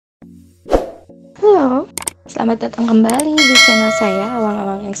Halo, selamat datang kembali di channel saya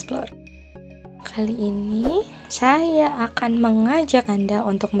Awang-awang Explore. Kali ini saya akan mengajak Anda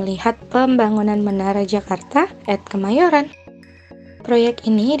untuk melihat pembangunan Menara Jakarta at Kemayoran. Proyek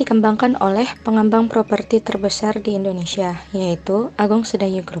ini dikembangkan oleh pengembang properti terbesar di Indonesia, yaitu Agung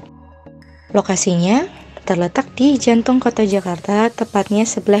Sedayu Group. Lokasinya terletak di jantung kota Jakarta, tepatnya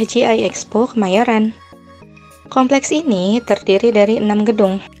sebelah JIEXPO Kemayoran. Kompleks ini terdiri dari 6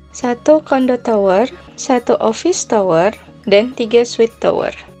 gedung, 1 Condo Tower, 1 Office Tower, dan 3 Suite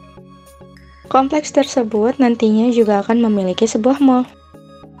Tower. Kompleks tersebut nantinya juga akan memiliki sebuah mall.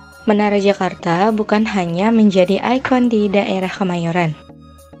 Menara Jakarta bukan hanya menjadi ikon di daerah Kemayoran,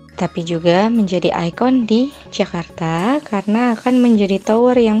 tapi juga menjadi ikon di Jakarta karena akan menjadi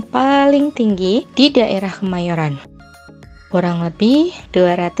tower yang paling tinggi di daerah Kemayoran. Kurang lebih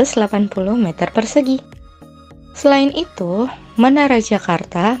 280 meter persegi. Selain itu, Menara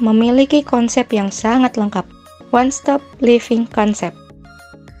Jakarta memiliki konsep yang sangat lengkap, one-stop living concept.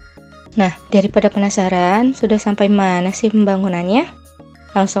 Nah, daripada penasaran, sudah sampai mana sih pembangunannya?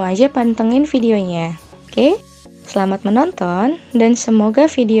 Langsung aja pantengin videonya. Oke, selamat menonton dan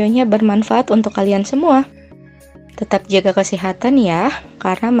semoga videonya bermanfaat untuk kalian semua. Tetap jaga kesehatan ya,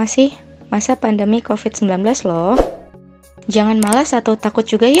 karena masih masa pandemi COVID-19 loh. Jangan malas atau takut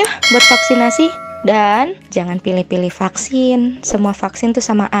juga ya buat vaksinasi. Dan jangan pilih-pilih vaksin, semua vaksin tuh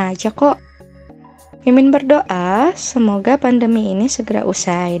sama aja kok. Mimin berdoa semoga pandemi ini segera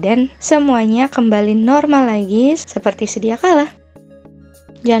usai dan semuanya kembali normal lagi seperti sedia kala.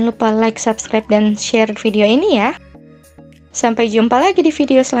 Jangan lupa like, subscribe, dan share video ini ya. Sampai jumpa lagi di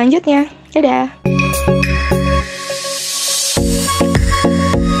video selanjutnya. Dadah!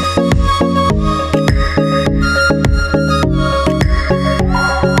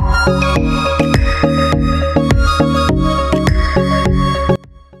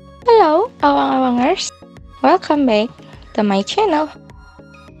 Hello, awang-awangers! Welcome back to my channel.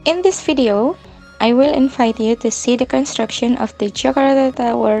 In this video, I will invite you to see the construction of the Jakarta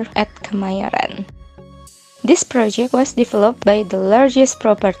Tower at Kemayoran. This project was developed by the largest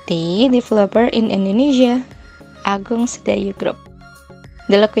property developer in Indonesia, Agung Sedayu Group.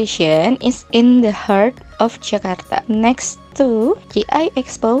 The location is in the heart of Jakarta, next to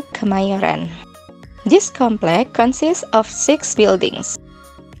JIEXPO Kemayoran. This complex consists of 6 buildings.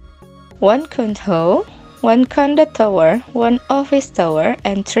 1 Conho, 1 Condo Tower, 1 Office Tower,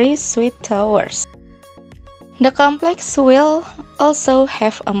 and 3 Suite Towers. The complex will also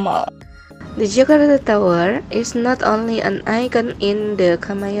have a mall. The Jakarta Tower is not only an icon in the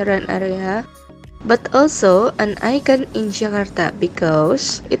Kemayoran area, but also an icon in Jakarta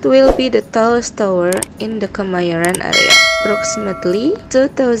because it will be the tallest tower in the Kemayoran area, approximately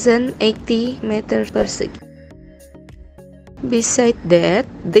 2,080 meters persegi. Besides that,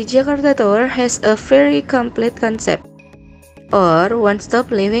 the Jakarta Tower has a very complete concept, or one-stop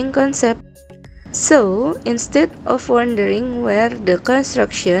living concept. So, instead of wondering where the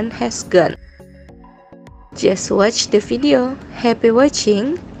construction has gone, just watch the video. Happy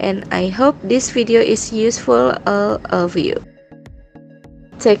watching, and I hope this video is useful all of you.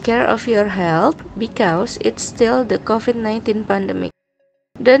 Take care of your health because it's still the COVID-19 pandemic.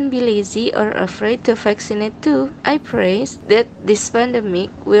 Don't be lazy or afraid to vaccinate too. I pray that this pandemic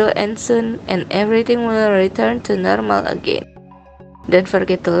will end soon and everything will return to normal again. Don't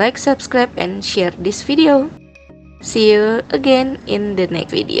forget to like, subscribe, and share this video. See you again in the next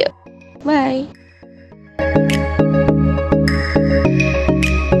video. Bye!